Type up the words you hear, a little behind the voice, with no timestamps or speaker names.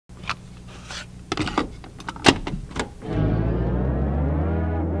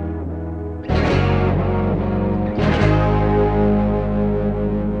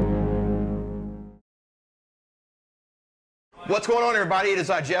What's going on, everybody? It is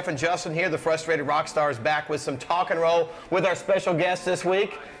Jeff and Justin here, the Frustrated Rockstars, back with some talk and roll with our special guest this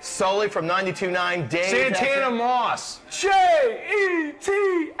week, Sully from 92.9 Dave. Santana Moss. J-E-T-S.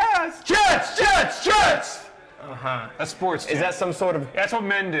 Jets! That's sports. Is that some sort of... That's what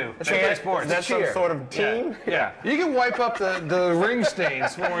men do. They play sports. Is that some sort of team? Yeah. You can wipe up the ring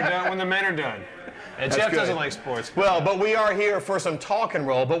stains when we're done, when the men are done. And Jeff doesn't like sports. Well, but we are here for some talk and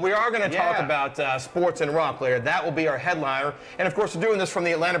roll, but we are going to talk about sports and rock later. That will be our headliner. And, of course, we're doing this from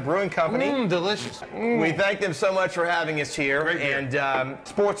the Atlanta Brewing Company. Delicious. We thank them so much for having us here. And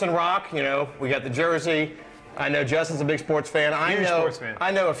sports and rock, you know, we got the jersey. I know Justin's a big sports fan. I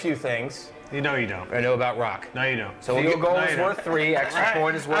know a few things. You know you don't. I know about rock. No, you don't. So field goal is worth 3, extra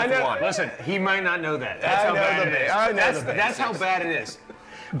point is worth 1. Listen, he might not know that. That's how bad it is. That's how bad it is.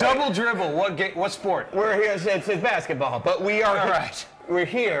 Double dribble. What sport? We're here. It's basketball, but we are. We're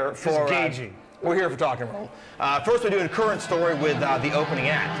here for gauging. We're here for talk and roll. First, we're doing a current story with the opening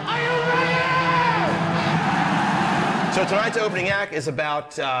act. Are you ready? So tonight's opening act is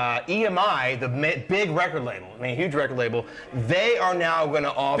about EMI, the big record label. I mean, huge record label. They are now going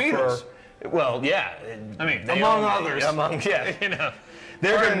to offer. Beatles. Well, yeah. I mean, among others. You know.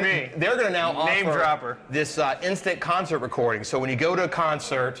 They're going to now offer this instant concert recording. So when you go to a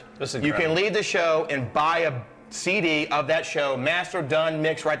concert, you can leave the show and buy a CD of that show, mastered, done,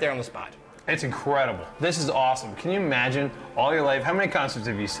 mixed right there on the spot. It's incredible. This is awesome. Can you imagine all your life? How many concerts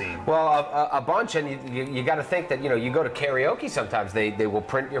have you seen? Well, a bunch, and you got to think that, you know, you go to karaoke sometimes, they will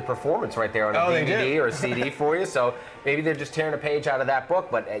print your performance right there on a DVD or a CD for you. So maybe they're just tearing a page out of that book,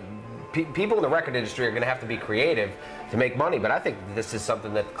 but people in the record industry are going to have to be creative to make money, but I think this is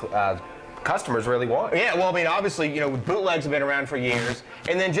something that customers really want. Yeah, well, I mean, obviously, you know, bootlegs have been around for years,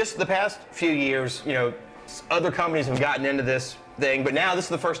 and then just the past few years, you know, other companies have gotten into this thing, but now this is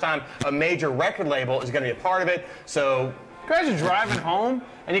the first time a major record label is going to be a part of it, so... You guys are driving home,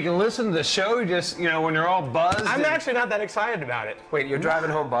 and you can listen to the show just, you know, when you're all buzzed. I'm actually not that excited about it. Wait, you're driving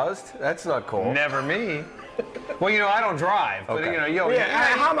home buzzed? That's not cool. Never me. Well, you know, I don't drive, but, you know,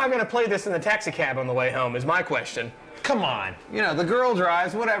 how am I going to play this in the taxi cab on the way home is my question. Come on. You know, the girl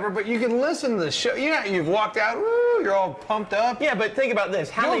drives, whatever, but you can listen to the show. You know, you've walked out, woo, you're all pumped up. Yeah, but think about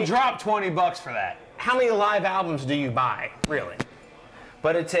this. You'll drop $20 for that. How many live albums do you buy, really?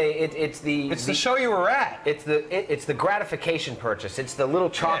 But it's the show you were at. It's the gratification purchase. It's the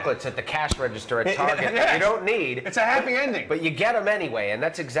little chocolates at the cash register at Target that you don't need. It's a happy ending. But you get them anyway, and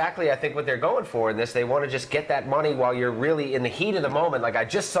that's exactly, I think, what they're going for in this. They want to just get that money while you're really in the heat of the moment. Like, I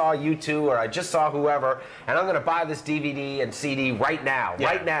just saw U2 or I just saw whoever, and I'm going to buy this DVD and CD right now. Yeah.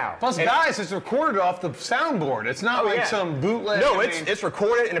 Right now. Plus, guys, it's recorded off the soundboard. It's not like some bootleg. No, it's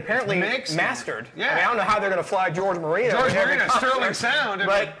recorded and apparently mastered. Yeah. I mean, I don't know how they're going to fly George Marino. Sterling Sound.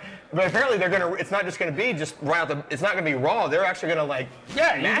 But apparently they're gonna. It's not just gonna be just right out the. It's not gonna be raw. They're actually gonna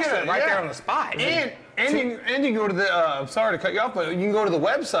master it right there on the spot. And you can go to the. I'm sorry to cut you off, but you can go to the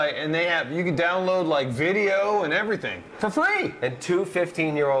website and you can download like video and everything for free. And 2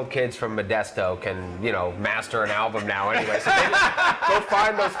 15-year-old kids from Modesto can, you know, master an album now anyway. So go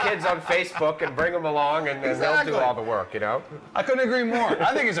find those kids on Facebook and bring them along, and they'll do all the work. You know. I couldn't agree more.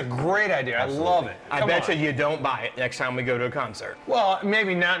 I think it's a great idea. Absolutely. I love it. I bet you don't buy it next time we go to a concert. Well,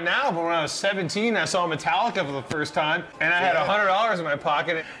 maybe not now, but when I was 17, I saw Metallica for the first time, and I had $100 in my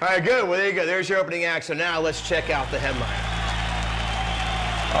pocket. All right, good. Well, there you go. There's your opening act. So now let's check out the headline.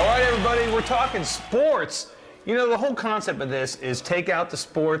 All right, everybody, we're talking sports. You know, the whole concept of this is take out the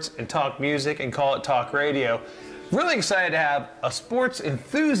sports and talk music and call it talk radio. Really excited to have a sports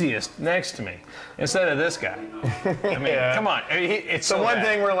enthusiast next to me instead of this guy. I mean, come on. It's the one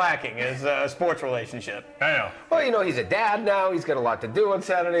thing we're lacking is a sports relationship. I know. Well, you know, he's a dad now. He's got a lot to do on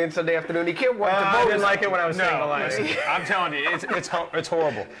Saturday and Sunday afternoon. He can't work. I didn't like it when I was single. I'm telling you, it's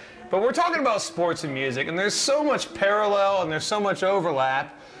horrible. But we're talking about sports and music, and there's so much parallel and there's so much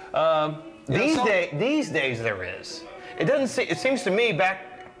overlap. These days there is. It seems to me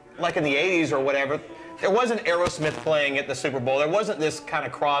back like in the 80s or whatever, there wasn't Aerosmith playing at the Super Bowl. There wasn't this kind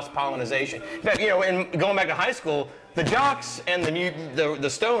of cross-pollination. In fact, you know, going back to high school, the jocks and the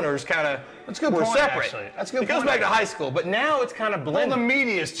stoners kind of were separate. Actually. That's a good point. It goes back to high school, but now it's kind of blended. Well, the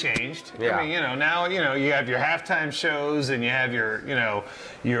media's changed. Yeah. I mean, you know, now you have your halftime shows and you have your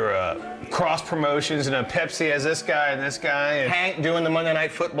cross promotions, and Pepsi has this guy and this guy. And Hank doing the Monday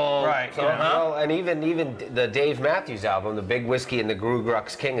Night Football. Right. So, Well, and even the Dave Matthews album, The Big Whiskey and the Gru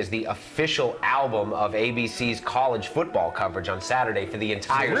Grux King, is the official album of ABC's college football coverage on Saturday for the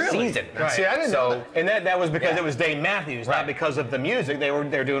entire season. Right. See, I didn't know that. And that was because it was Dave Matthews, not because of the music.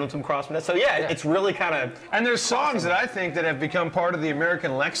 They're doing some cross. So it's really kind of. And there's songs that I think that have become part of the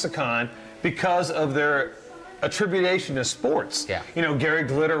American lexicon because of their attribution to sports. Yeah. You know, Gary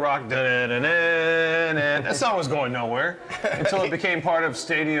Glitter Rock, that song was going nowhere until it became part of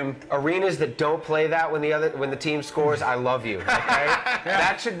stadium. Arenas that don't play that when the team scores, I love you. Okay?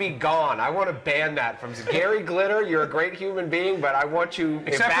 That should be gone. I want to ban that from Gary Glitter. You're a great human being, but I want you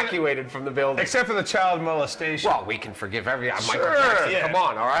evacuated from the building. Except for the child molestation. Well, we can forgive everything. Sure. Michael Jackson, come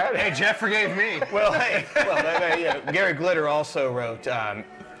on, all right? Hey, Jeff forgave me. Well, hey, Gary Glitter also wrote,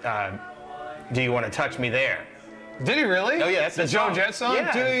 "Do you want to touch me there?" Did he really? Oh yeah, that's the his Joan song. Jett song.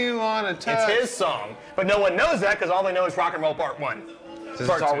 Yeah. Do you want to touch? It's his song, but no one knows that because all they know is Rock and Roll Part 1.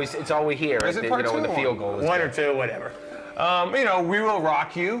 So it's all we hear. Is it part when two the field goal is 1 good. or 2, whatever. You know, We Will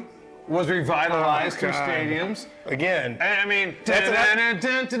Rock You was revitalized through stadiums. Again. And I mean,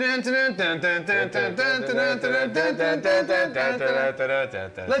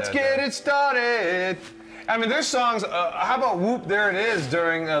 let's get it started. I mean, there's songs. How about "Whoop, There It Is"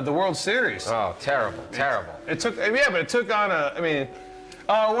 during the World Series? Oh, terrible. It took, yeah, but it took on a. I mean,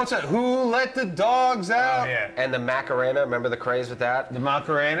 what's that? Who let the dogs out? Oh, yeah. And the Macarena, remember the craze with that? The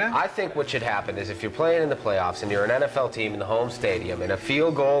Macarena. I think what should happen is if you're playing in the playoffs and you're an NFL team in the home stadium and a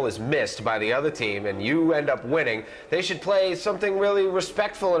field goal is missed by the other team and you end up winning, they should play something really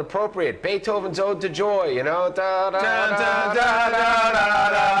respectful and appropriate. Beethoven's Ode to Joy, you know?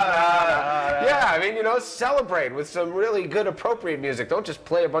 Yeah, I mean, you know, celebrate with some really good appropriate music. Don't just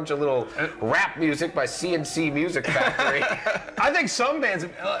play a bunch of little rap music by CNC Music Factory. I think some bands,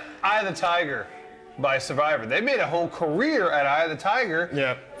 Eye of the Tiger by Survivor, they made a whole career at Eye of the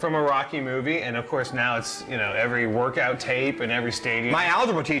Tiger from a Rocky movie, and of course now it's, you know, every workout tape and every stadium. My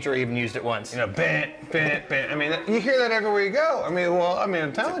algebra teacher even used it once. You know, bent. I mean, you hear that everywhere you go. I mean,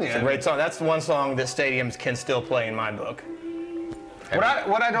 I'm telling you. It's a great song. That's the one song that stadiums can still play in my book.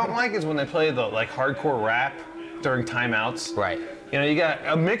 What I don't like is when they play the like hardcore rap during timeouts. Right. You know, you got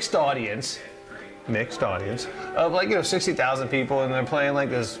a mixed audience of like, you know, 60,000 people, and they're playing like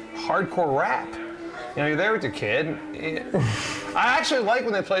this hardcore rap. You know, you're there with your kid. I actually like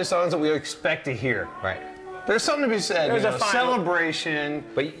when they play songs that we expect to hear. Right. There's something to be said. There's a celebration.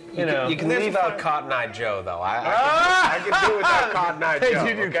 But you can leave out Cotton Eye Joe, though. I can do without Cotton Eye Joe.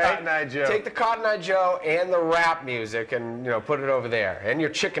 You do okay? Cotton Eye Joe. Take the Cotton Eye Joe and the rap music and, you know, put it over there. And your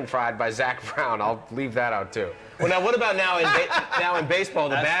Chicken Fried by Zach Brown. I'll leave that out, too. Well, now what about now in baseball,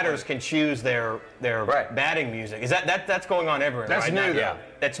 the batters can choose their batting music. Is that's going on everywhere? That's right? new, though. Yeah.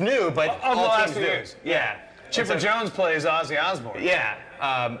 That's new, but Of the all last teams few do. years. Yeah. Chipper Jones plays Ozzy Osbourne. Yeah.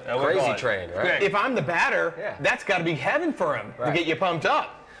 Crazy Train, right? If I'm the batter, that's got to be heaven for him to get you pumped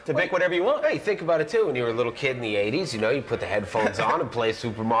up. To pick whatever you want. Hey, think about it too. When you were a little kid in the '80s, you know, you put the headphones on and play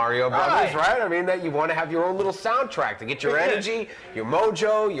Super Mario Brothers, right? I mean, that you want to have your own little soundtrack to get your energy, your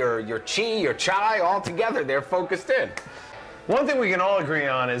mojo, your chi, your chai all together. They're focused in. One thing we can all agree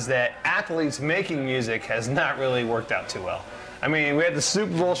on is that athletes making music has not really worked out too well. I mean, we had the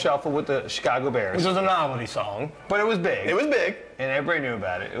Super Bowl shuffle with the Chicago Bears. Which was a novelty song. But it was big. It was big. And everybody knew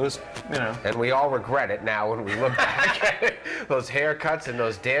about it. It was, you know. And we all regret it now when we look back at it. Those haircuts and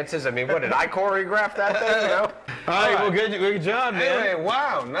those dances. I mean, what, did I choreograph that thing, you know? All right, well, good job, man. Anyway,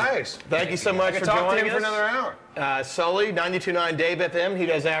 wow, nice. Thank you so much for talk to joining him us. for another hour. Sully, 92.9 Dave FM. He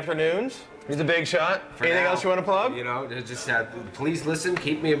does afternoons. He's a big shot. Anything else you want to plug? You know, just please listen,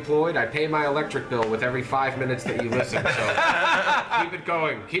 keep me employed. I pay my electric bill with every 5 minutes that you listen. So keep it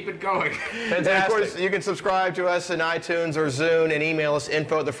going. Keep it going. And of course, you can subscribe to us in iTunes or Zune and email us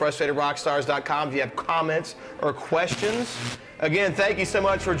info@thefrustratedrockstars.com if you have comments or questions. Again, thank you so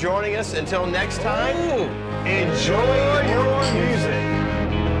much for joining us. Until next time, enjoy your music.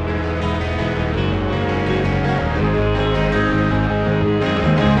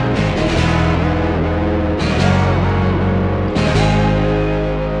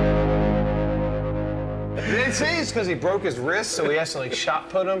 It's because he broke his wrist, so he has to like shot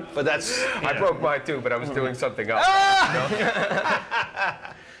put him. But that's. I broke mine too, but I was doing something else.